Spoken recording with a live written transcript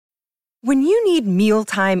When you need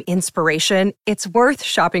mealtime inspiration, it's worth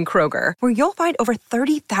shopping Kroger, where you'll find over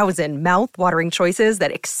 30,000 mouth-watering choices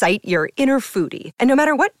that excite your inner foodie. And no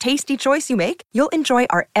matter what tasty choice you make, you'll enjoy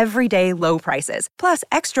our everyday low prices, plus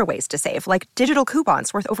extra ways to save, like digital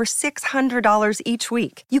coupons worth over $600 each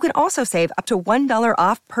week. You can also save up to $1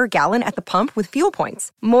 off per gallon at the pump with fuel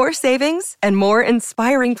points. More savings and more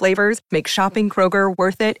inspiring flavors make shopping Kroger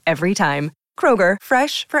worth it every time. Kroger,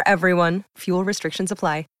 fresh for everyone. Fuel restrictions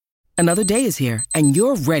apply. Another day is here, and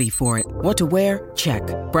you're ready for it. What to wear? Check.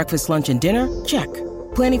 Breakfast, lunch, and dinner? Check.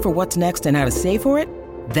 Planning for what's next and how to save for it?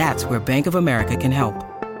 That's where Bank of America can help.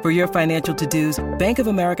 For your financial to-dos, Bank of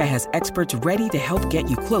America has experts ready to help get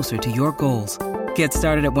you closer to your goals. Get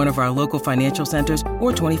started at one of our local financial centers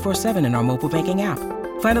or 24/7 in our mobile banking app.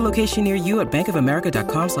 Find a location near you at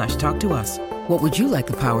bankofamerica.com/talktous. What would you like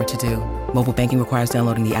the power to do? Mobile banking requires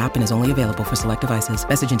downloading the app and is only available for select devices.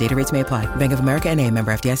 Message and data rates may apply. Bank of America N.A.,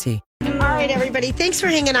 member FDIC. All right, everybody. Thanks for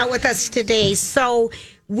hanging out with us today. So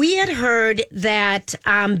we had heard that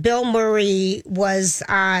Bill Murray was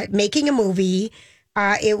making a movie.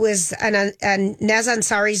 It was Nez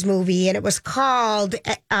Ansari's movie, and it was called,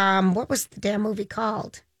 what was the damn movie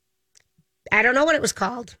called? I don't know what it was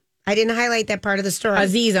called. I didn't highlight that part of the story.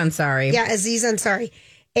 Aziz Ansari. Yeah, Aziz Ansari.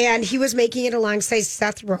 And he was making it alongside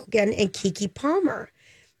Seth Rogen and Keke Palmer.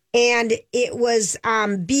 And it was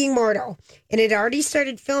Being Mortal. And it already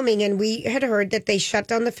started filming, and we had heard that they shut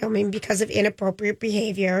down the filming because of inappropriate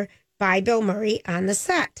behavior by Bill Murray on the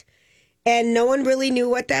set. And no one really knew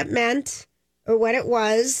what that meant or what it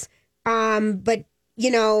was. But,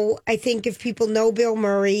 you know, I think if people know Bill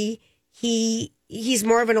Murray, he's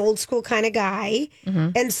more of an old school kind of guy. Mm-hmm.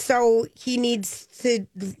 And so he needs to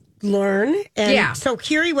learn. And so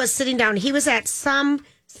here he was sitting down. He was at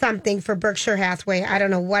something for Berkshire Hathaway. I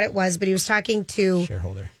don't know what it was, but he was talking to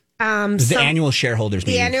shareholder. It was the annual shareholders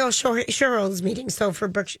meeting. The annual shareholders meeting. So for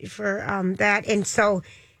Berkshire, for that, and so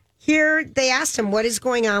here they asked him what is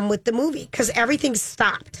going on with the movie because everything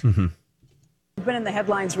stopped. Mm-hmm. You've been in the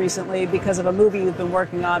headlines recently because of a movie you've been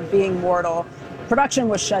working on, Being Mortal. Production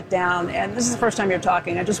was shut down, and this is the first time you're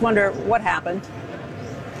talking. I just wonder what happened.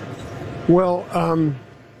 Well,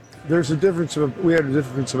 there's a difference we had a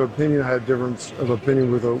difference of opinion. I had a difference of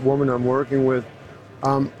opinion with a woman I'm working with.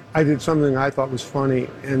 I did something I thought was funny,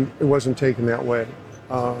 and it wasn't taken that way.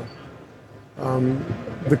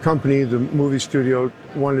 The company, the movie studio,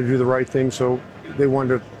 wanted to do the right thing, so they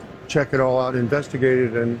wanted to check it all out,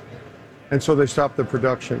 investigate it, and so they stopped the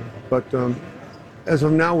production. But as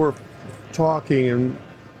of now, we're talking, and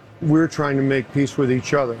we're trying to make peace with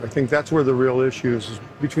each other. I think that's where the real issue is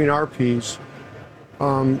between our peace.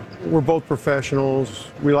 We're both professionals.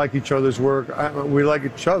 We like each other's work. We like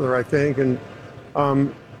each other, I think. And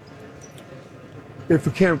if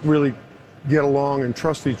we can't really get along and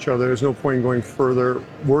trust each other, there's no point in going further,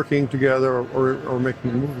 working together or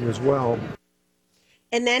making a movie as well.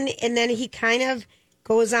 And then he kind of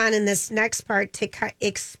goes on in this next part to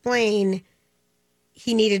explain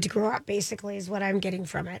he needed to grow up, basically, is what I'm getting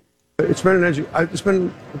from it. It's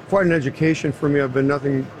been quite an education for me. I've been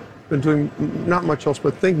doing not much else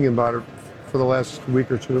but thinking about it for the last week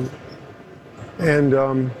or two. And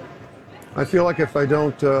I feel like if I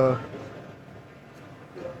don't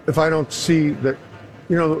see that,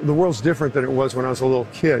 you know, the world's different than it was when I was a little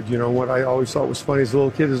kid. You know, what I always thought was funny as a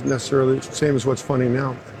little kid isn't necessarily the same as what's funny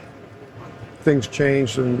now. Things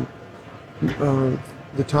change and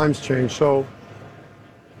the times change. So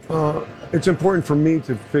it's important for me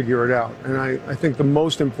to figure it out. And I think the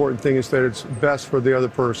most important thing is that it's best for the other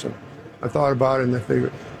person. I thought about it and I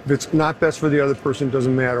figured if it's not best for the other person, it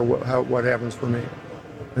doesn't matter what happens for me.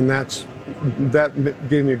 And that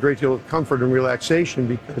gave me a great deal of comfort and relaxation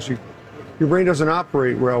because your brain doesn't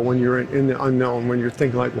operate well when you're in the unknown, when you're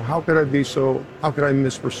thinking like, well, how could I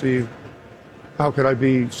misperceive? How could I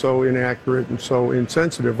be so inaccurate and so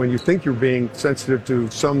insensitive when you think you're being sensitive to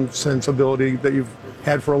some sensibility that you've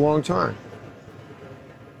had for a long time?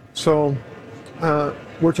 So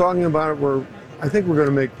we're talking about it. I think we're going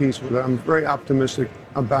to make peace with it. I'm very optimistic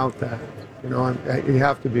about that. You know, you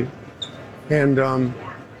have to be. And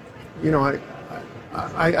you know,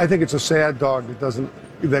 I think it's a sad dog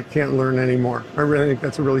that can't learn anymore. I really think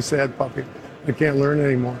that's a really sad puppy that can't learn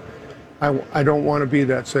anymore. I don't want to be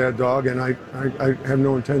that sad dog, and I have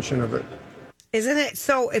no intention of it. Isn't it?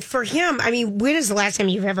 So for him, I mean, when is the last time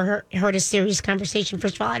you've ever heard a serious conversation,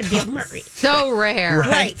 first of all, out of Bill Murray? So rare.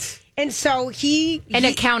 Right. And so he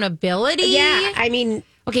accountability. Yeah. I mean,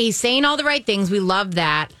 okay, he's saying all the right things. We love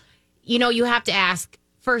that. You know, you have to ask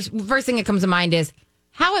first thing that comes to mind is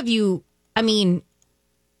how have you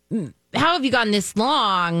gotten this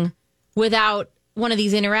long without one of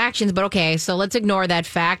these interactions, but okay, so let's ignore that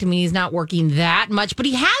fact. I mean, he's not working that much, but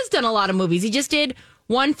he has done a lot of movies. He just did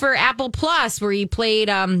one for Apple Plus where he played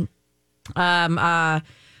a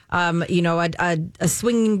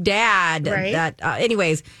swinging dad. Right.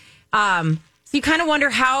 Anyways, so you kind of wonder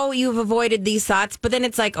how you've avoided these thoughts, but then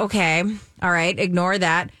it's like, okay, all right, ignore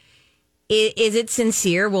that. Is it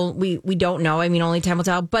sincere? Well, we don't know. I mean, only time will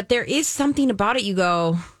tell. But there is something about it. You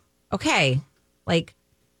go, okay, like,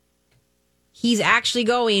 he's actually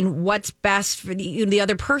going, what's best for the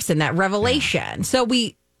other person, that revelation. Yeah. So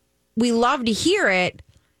we love to hear it.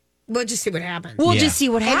 We'll just see what happens. We'll just see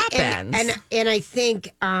what happens. And I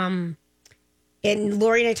think, and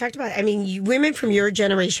Lori and I talked about it. I mean, women from your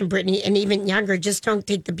generation, Brittany, and even younger, just don't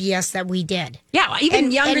take the BS that we did. Yeah,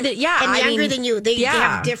 even younger than than you. They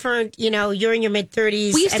have different. You're in your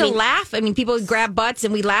mid-30s. We used to laugh. I mean, people would grab butts,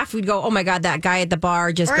 and we laugh. We'd go, "Oh my God, that guy at the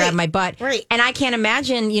bar just grabbed my butt." Right. And I can't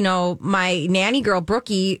imagine. My nanny girl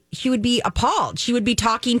Brookie, she would be appalled. She would be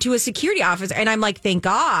talking to a security officer, and I'm like, "Thank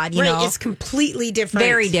God." It's completely different.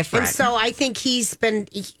 Very different. And so I think he's been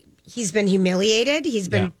humiliated. He's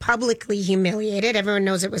been publicly humiliated. Everyone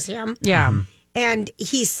knows it was him. Yeah. And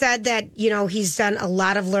he said that, he's done a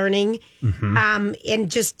lot of learning and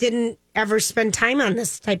just didn't ever spend time on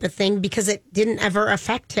this type of thing because it didn't ever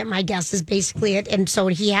affect him, I guess, is basically it. And so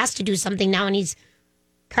he has to do something now, and he's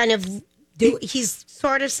kind of, he's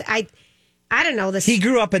sort of, I don't know. He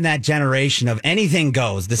grew up in that generation of anything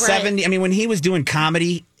goes. The 70s, I mean, when he was doing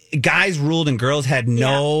comedy, guys ruled and girls had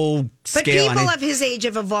no scale. But people of his age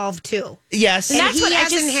have evolved too. Yes. And he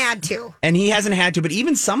hasn't had to. And he hasn't had to, but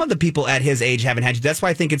even some of the people at his age haven't had to. That's why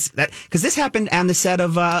I think it's that, because this happened on the set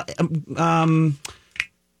of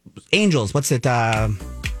Angels. What's it?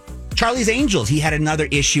 Charlie's Angels. He had another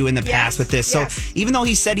issue in the past with this. So even though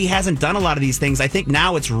he said he hasn't done a lot of these things, I think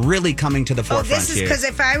now it's really coming to the forefront. This is because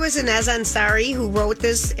if I was Inez Ansari who wrote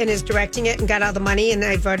this and is directing it and got all the money and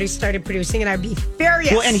I've already started producing it, I'd be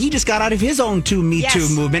furious. Well, and he just got out of his own Me Too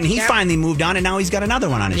movement. And he finally moved on, and now he's got another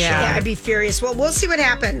one on his show. Yeah, I'd be furious. Well, we'll see what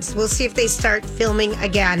happens. We'll see if they start filming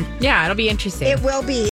again. Yeah, it'll be interesting. It will be.